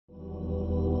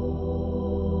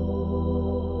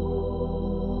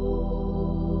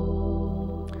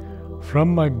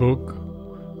From my book,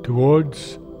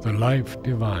 Towards the Life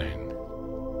Divine.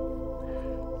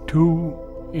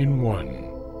 2 in 1.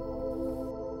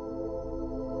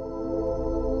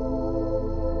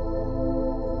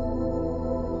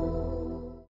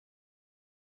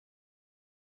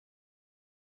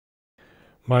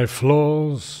 My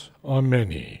flaws are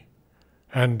many,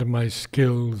 and my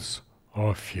skills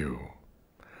are few.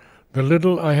 The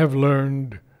little I have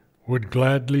learned would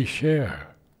gladly share,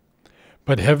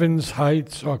 but heaven's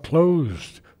heights are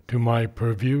closed to my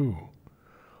purview,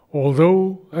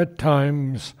 although at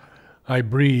times I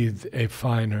breathe a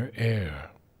finer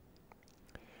air.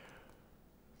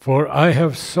 For I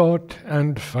have sought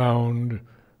and found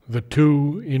the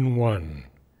 2 in 1,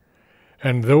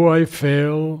 and though I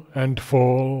fail and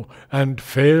fall and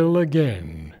fail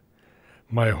again,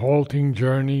 my halting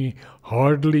journey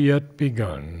hardly yet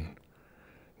begun,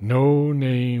 no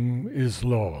name is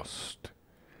lost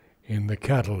in the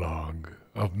catalogue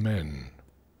of men,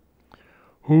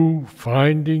 who,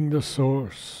 finding the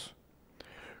source,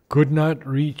 could not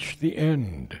reach the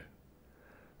end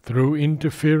through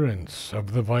interference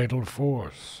of the vital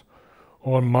force,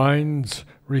 or mind's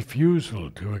refusal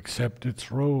to accept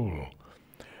its role,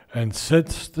 and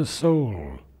sets the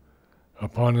soul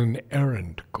upon an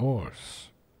errant course.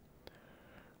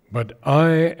 But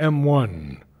I am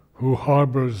one who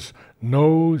harbors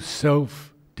no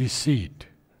self-deceit,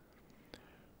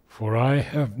 for I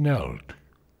have knelt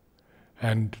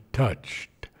and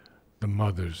touched the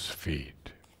mother's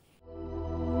feet.